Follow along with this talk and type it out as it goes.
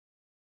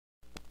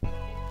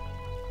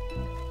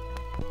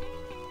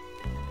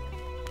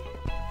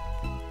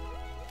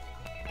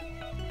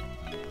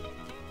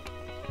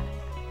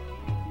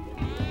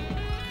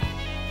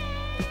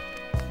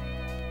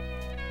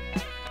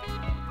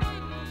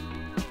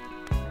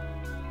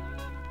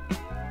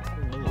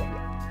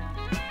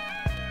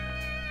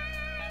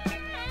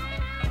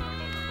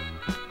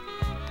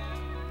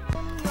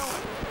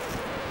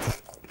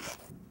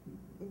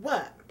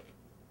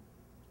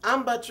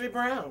Buttry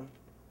Brown.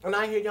 And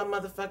I hear y'all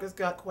motherfuckers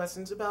got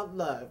questions about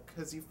love,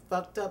 cause you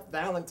fucked up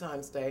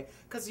Valentine's Day,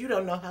 cause you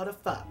don't know how to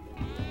fuck.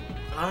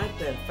 Alright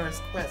then,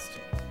 first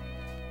question.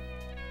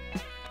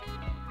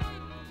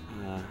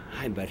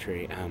 Hi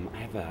Buttry. I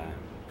have a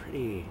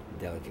pretty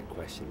delicate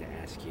question to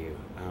ask you.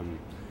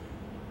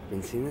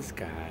 Been seeing this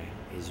guy.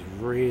 He's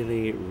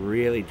really,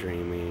 really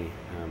dreamy.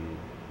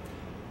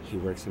 He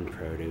works in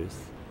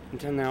produce.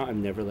 Until now, I've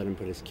never let him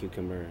put his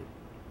cucumber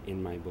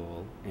in my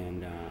bowl,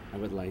 and I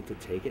would like to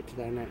take it to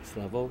that next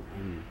level.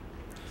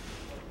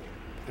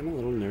 I'm a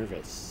little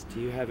nervous.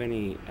 Do you have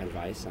any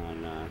advice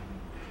on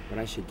what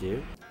I should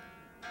do?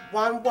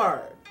 One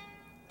word.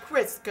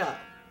 Crisco.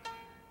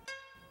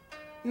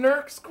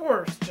 Next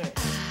question.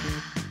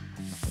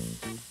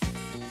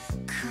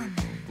 Come on,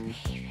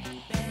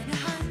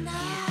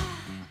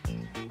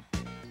 baby.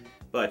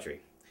 Buttry,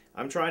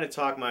 I'm trying to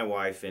talk my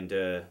wife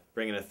into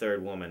bringing a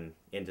third woman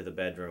into the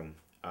bedroom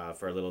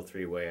for a little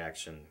three-way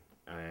action,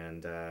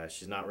 and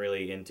she's not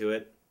really into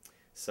it,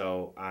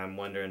 so I'm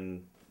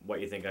wondering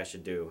what you think I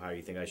should do, how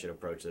you think I should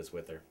approach this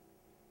with her.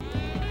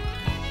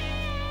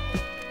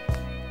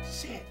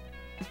 Shit.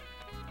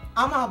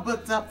 I'm all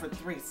booked up for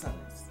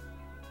threesomes.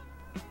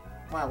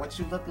 Wow, what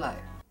you look like?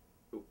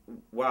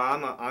 Well,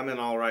 I'm an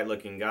all-right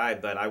looking guy,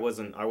 but I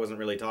wasn't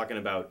really talking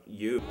about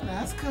you.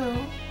 That's cool.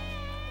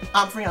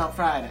 I'm free on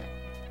Friday.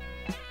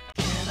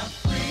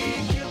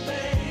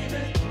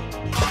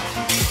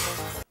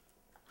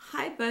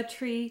 Hi,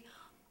 Buttry.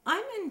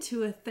 I'm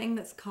into a thing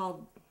that's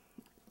called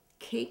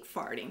cake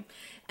farting.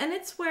 And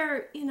it's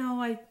where,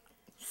 I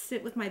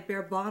sit with my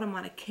bare bottom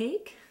on a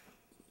cake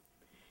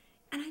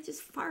and I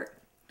just fart.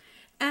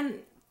 And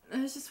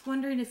I was just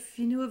wondering if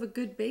you knew of a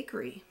good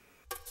bakery.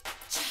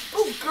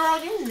 Oh,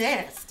 girl, you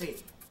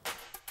nasty.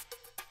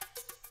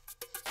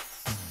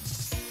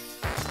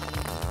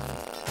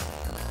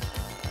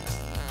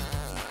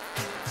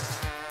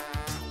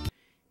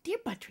 Dear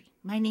Buttry,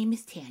 my name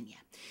is Tanya.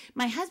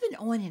 My husband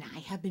Owen and I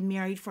have been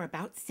married for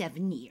about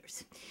 7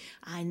 years.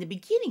 In the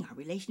beginning, our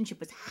relationship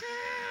was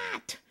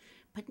hot,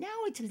 but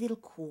now it's a little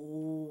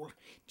cool.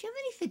 Do you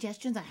have any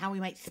suggestions on how we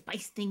might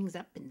spice things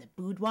up in the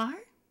boudoir?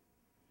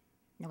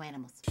 No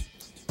animals.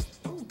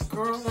 Oh,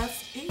 girl,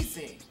 that's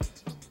easy.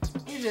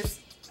 You just,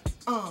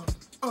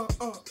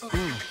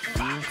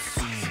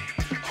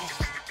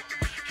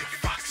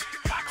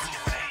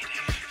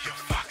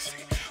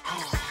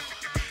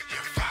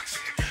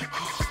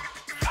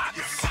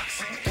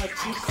 What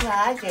you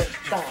crying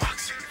for?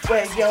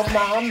 Where your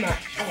mama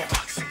at?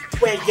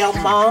 Where your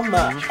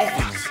mama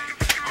at?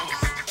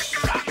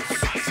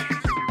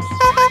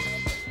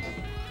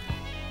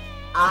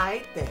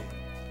 I think,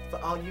 for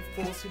all you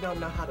fools who don't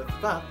know how to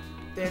fuck,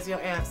 there's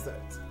your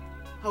answers.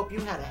 Hope you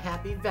had a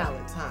happy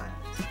Valentine's.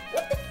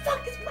 What the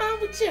fuck is wrong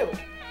with you?